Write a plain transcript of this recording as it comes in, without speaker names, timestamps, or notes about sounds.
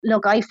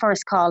look, I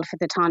first called for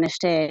the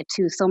Tánaiste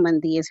to summon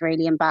the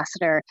Israeli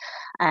ambassador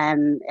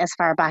as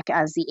far back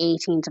as the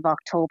 18th of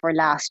October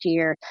last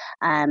year.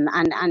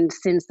 And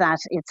since that,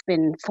 it's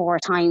been four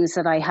times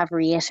that I have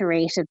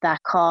reiterated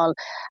that call.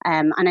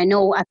 And I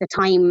know at the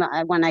time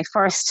when I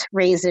first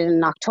raised it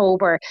in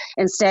October,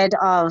 instead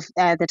of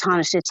the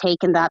Tánaiste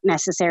taking that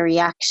necessary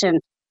action,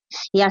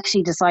 he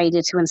actually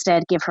decided to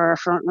instead give her a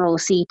front row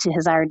seat to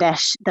his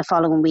Ardèche the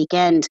following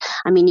weekend.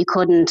 I mean, you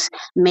couldn't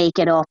make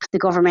it up. The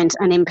government,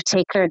 and in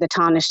particular the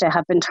Tánaiste,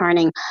 have been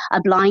turning a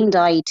blind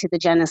eye to the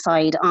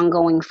genocide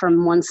ongoing for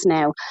months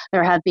now.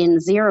 There have been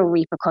zero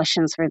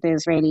repercussions for the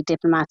Israeli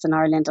diplomats in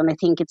Ireland, and I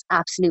think it's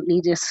absolutely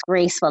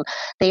disgraceful.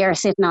 They are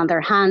sitting on their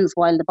hands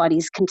while the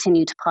bodies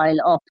continue to pile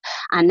up.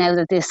 And now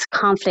that this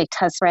conflict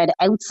has spread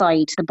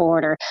outside the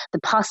border, the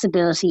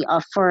possibility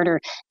of further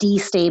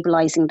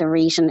destabilising the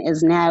region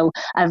is now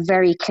a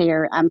very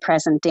clear and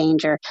present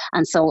danger.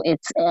 And so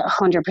it's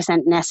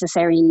 100%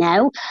 necessary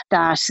now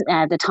that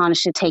the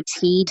Tánaiste takes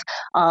heed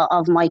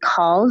of my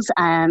calls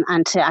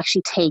and to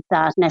actually take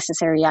that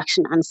necessary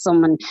action and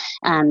summon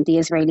the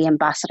Israeli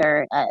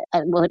ambassador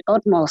with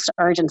utmost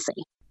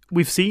urgency.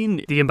 We've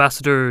seen the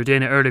ambassador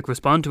Dana Ehrlich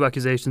respond to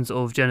accusations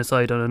of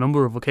genocide on a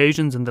number of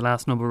occasions in the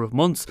last number of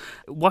months.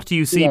 What do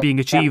you see being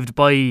achieved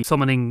by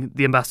summoning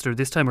the ambassador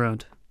this time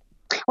around?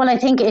 Well, I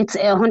think it's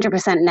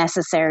 100%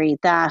 necessary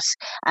that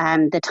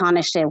the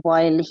Tánaiste,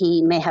 while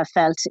he may have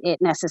felt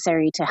it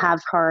necessary to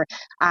have her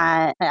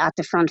at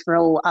the front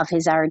row of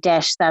his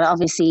Ardèche, that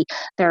obviously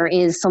there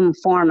is some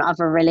form of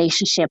a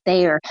relationship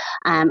there.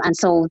 And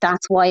so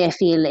that's why I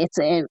feel it's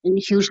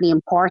hugely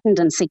important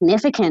and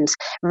significant,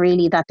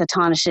 really, that the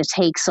Tánaiste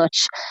takes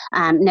such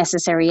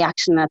necessary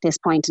action at this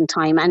point in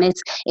time. And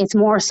it's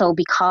more so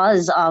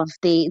because of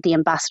the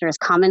ambassador's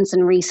comments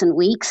in recent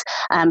weeks,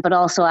 but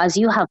also, as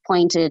you have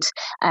pointed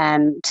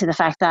to the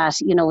fact that,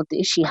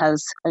 she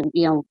has,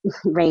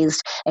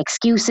 raised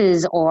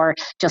excuses or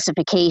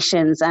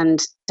justifications,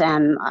 and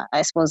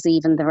I suppose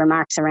even the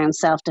remarks around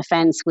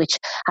self-defence, which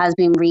has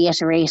been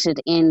reiterated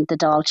in the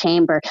Dáil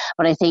chamber.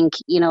 But I think,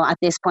 at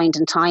this point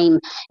in time,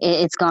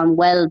 it's gone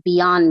well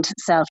beyond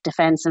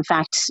self-defence. In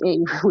fact,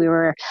 we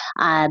were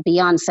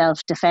beyond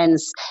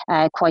self-defence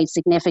quite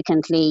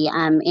significantly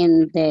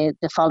in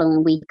the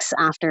following weeks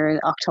after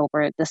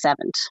October the 7th.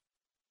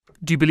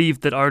 Do you believe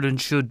that Ireland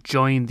should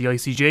join the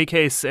ICJ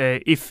case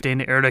if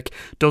Dana Ehrlich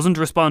doesn't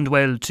respond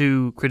well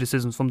to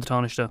criticisms from the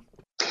Tánaiste?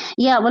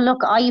 Yeah, well, look,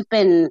 I've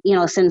been,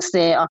 since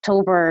the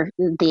October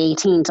the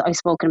 18th, I've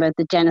spoken about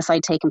the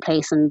genocide taking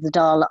place in the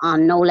Dáil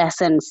on no less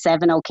than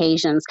 7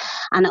 occasions.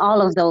 And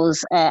all of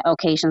those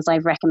occasions,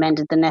 I've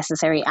recommended the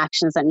necessary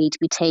actions that need to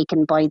be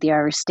taken by the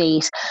Irish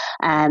state.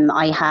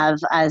 I have,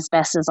 as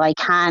best as I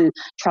can,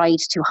 tried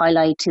to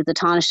highlight to the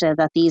Tánaiste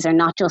that these are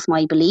not just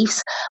my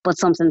beliefs, but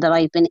something that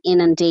I've been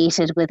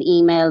inundated with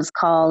emails,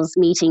 calls,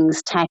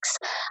 meetings, texts,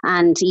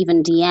 and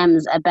even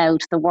DMs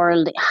about. The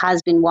world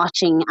has been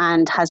watching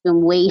and has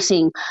been waiting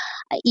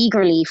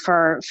eagerly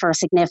for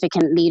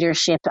significant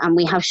leadership, and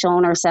we have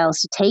shown ourselves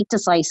to take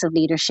decisive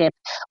leadership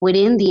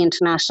within the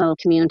international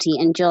community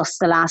in just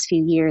the last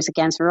few years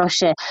against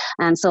Russia.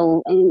 And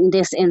so in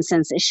this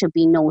instance, it should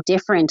be no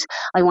different.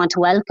 I want to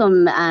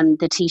welcome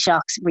the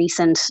Taoiseach's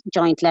recent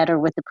joint letter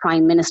with the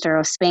Prime Minister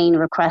of Spain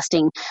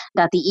requesting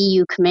that the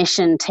EU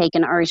Commission take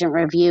an urgent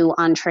review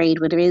on trade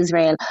with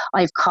Israel.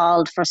 I've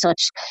called for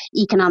such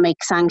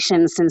economic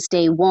sanctions since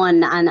day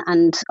one,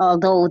 and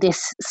although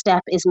this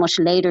step is much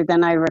later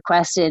than I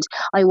requested,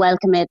 I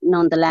welcome it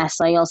nonetheless.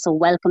 I also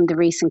welcome the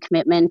recent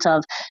commitment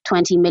of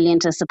 20 million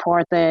to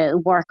support the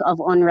work of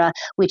UNRWA,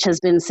 which has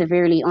been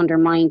severely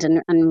undermined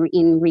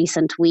in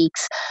recent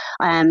weeks.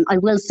 I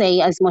will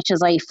say, as much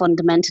as I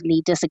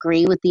fundamentally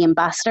disagree with the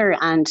ambassador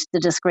and the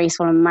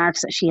disgraceful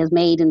remarks that she has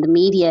made in the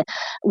media,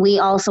 we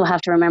also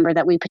have to remember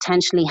that we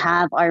potentially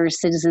have Irish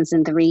citizens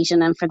in the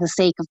region, and for the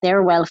sake of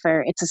their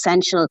welfare, it's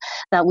essential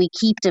that we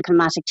keep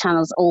diplomatic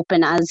channels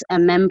open. As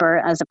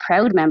a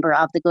proud member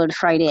of the Good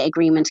Friday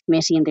Agreement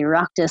Committee in the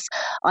Oireachtas,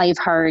 I've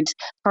heard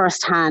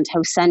firsthand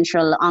how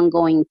central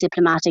ongoing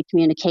diplomatic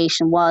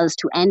communication was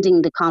to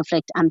ending the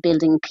conflict and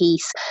building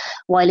peace.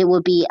 While it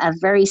would be a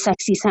very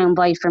sexy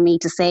soundbite for me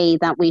to say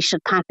that we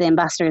should pack the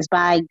ambassador's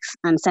bags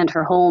and send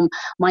her home,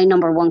 my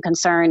number one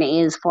concern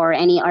is for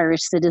any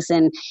Irish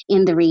citizen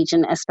in the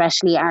region,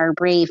 especially our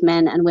brave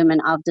men and women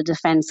of the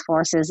Defence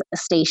Forces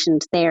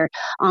stationed there.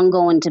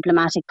 Ongoing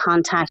diplomatic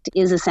contact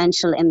is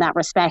essential in that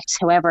respect.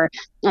 However,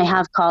 I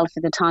have called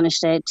for the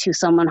Tánaiste to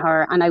summon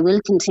her, and I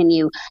will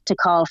continue to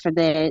call for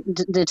the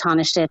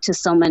Tánaiste to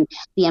summon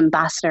the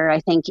ambassador. I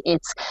think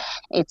it's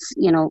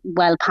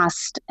well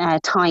past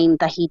time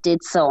that he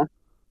did so.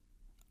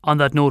 On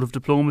that note of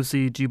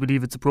diplomacy, do you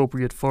believe it's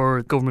appropriate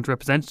for government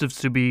representatives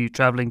to be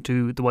travelling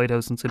to the White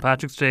House on St.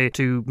 Patrick's Day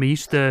to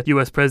meet the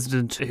US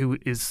President who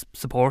is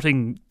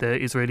supporting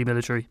the Israeli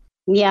military?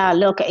 Yeah,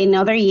 look, in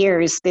other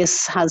years,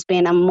 this has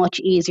been a much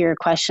easier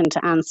question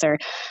to answer.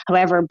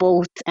 However,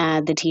 both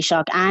the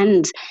Taoiseach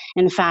and,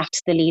 in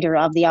fact, the leader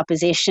of the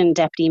opposition,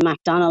 Deputy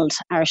MacDonald,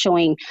 are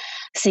showing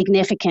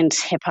significant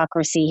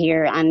hypocrisy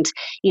here. And,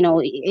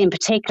 in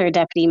particular,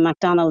 Deputy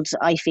MacDonald,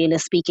 I feel,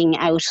 is speaking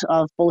out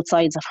of both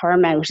sides of her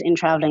mouth in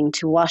travelling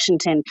to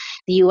Washington.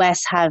 The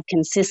US have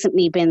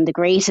consistently been the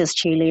greatest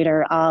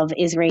cheerleader of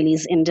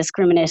Israelis'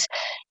 indiscriminate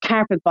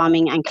carpet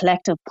bombing and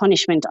collective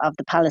punishment of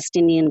the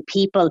Palestinian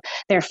people.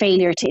 Their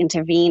failure to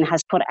intervene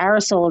has put our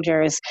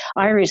soldiers,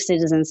 Irish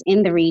citizens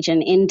in the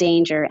region, in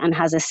danger and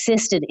has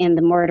assisted in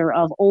the murder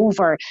of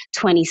over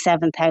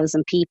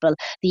 27,000 people.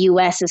 The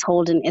US is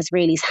holding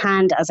Israelis'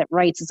 hand as it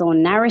writes its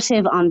own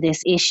narrative on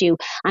this issue.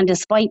 And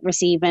despite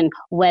receiving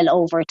well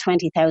over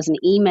 20,000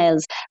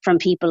 emails from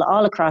people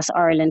all across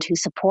Ireland who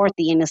support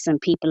the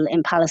innocent people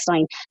in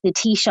Palestine, the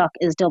Taoiseach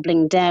is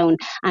doubling down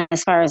and,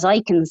 as far as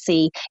I can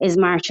see, is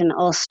marching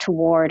us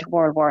toward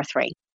World War III.